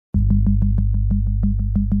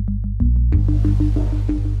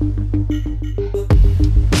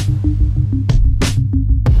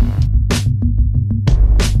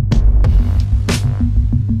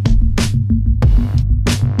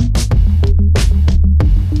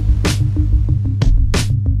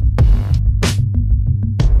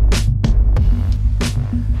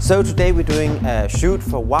So today we're doing a shoot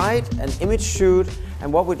for White, an image shoot,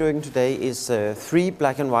 and what we're doing today is 3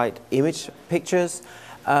 black and white image pictures,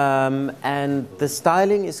 and the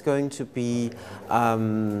styling is going to be, I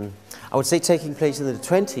would say, taking place in the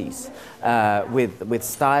 20s, with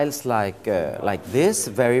styles like this,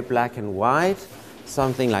 very black and white,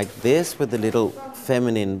 something like this with a little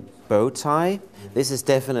feminine bow tie. This is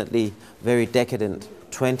definitely very decadent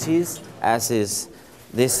 20s, as is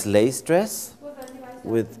this lace dress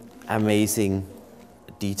with amazing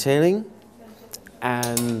detailing,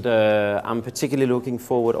 and I'm particularly looking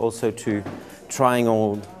forward also to trying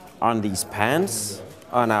on these pants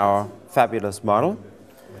on our fabulous model,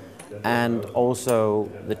 and also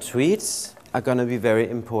the tweeds are going to be very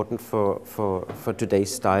important for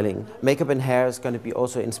today's styling. Makeup and hair is going to be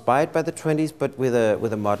also inspired by the 20s, but with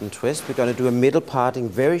a modern twist. We're going to do a middle parting,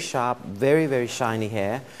 very sharp, very shiny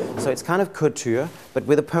hair. So it's kind of couture, but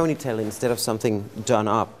with a ponytail instead of something done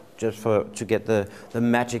up, just to get the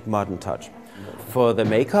magic modern touch. For the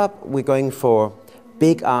makeup, we're going for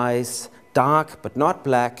big eyes, dark but not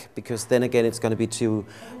black, because then again it's going to be too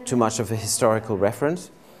much of a historical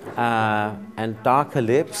reference. And darker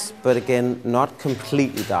lips, but again not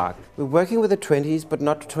completely dark. We're working with the 20s, but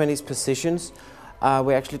not 20s positions.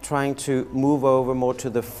 We're actually trying to move over more to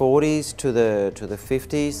the 40s, to the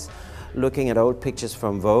 50s, looking at old pictures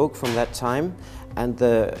from Vogue from that time, and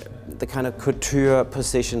the kind of couture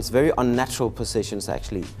positions, very unnatural positions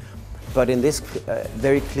actually. But in this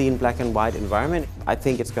very clean black and white environment, I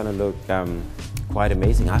think it's going to look quite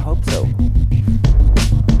amazing. I hope so.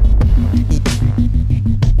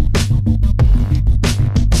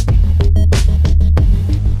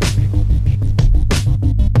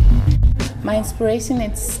 My inspiration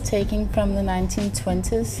is taken from the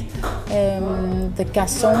 1920s. The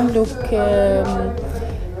garçon look,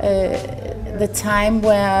 the time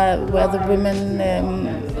where the women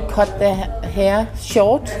cut their hair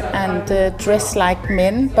short and dress like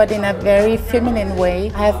men, but in a very feminine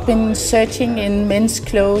way. I have been searching in men's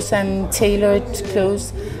clothes and tailored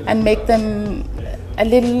clothes and make them a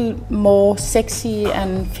little more sexy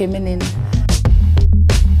and feminine.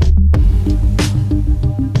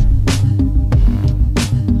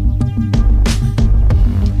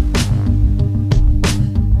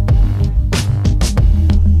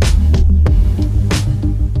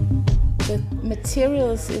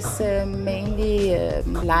 Materials is mainly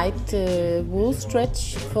light wool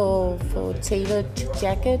stretch for tailored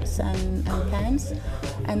jackets and pants,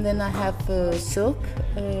 and then I have silk,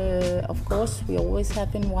 of course we always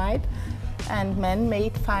have in white, and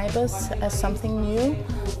man-made fibers as something new,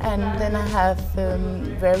 and then I have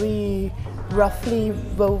very roughly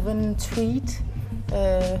woven tweed,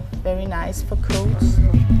 very nice for coats.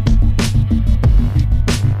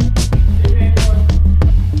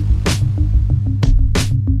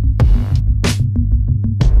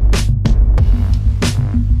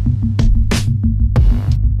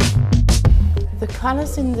 The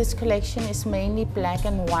colors in this collection is mainly black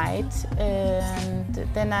and white, and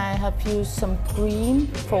then I have used some green,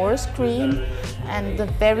 forest green, and the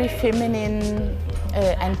very feminine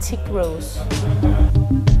antique rose.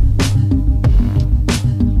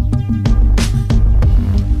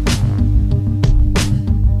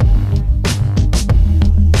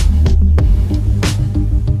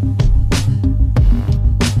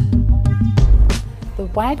 The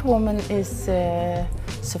white woman is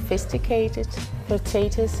sophisticated,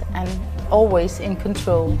 flirtatious, and always in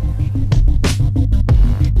control.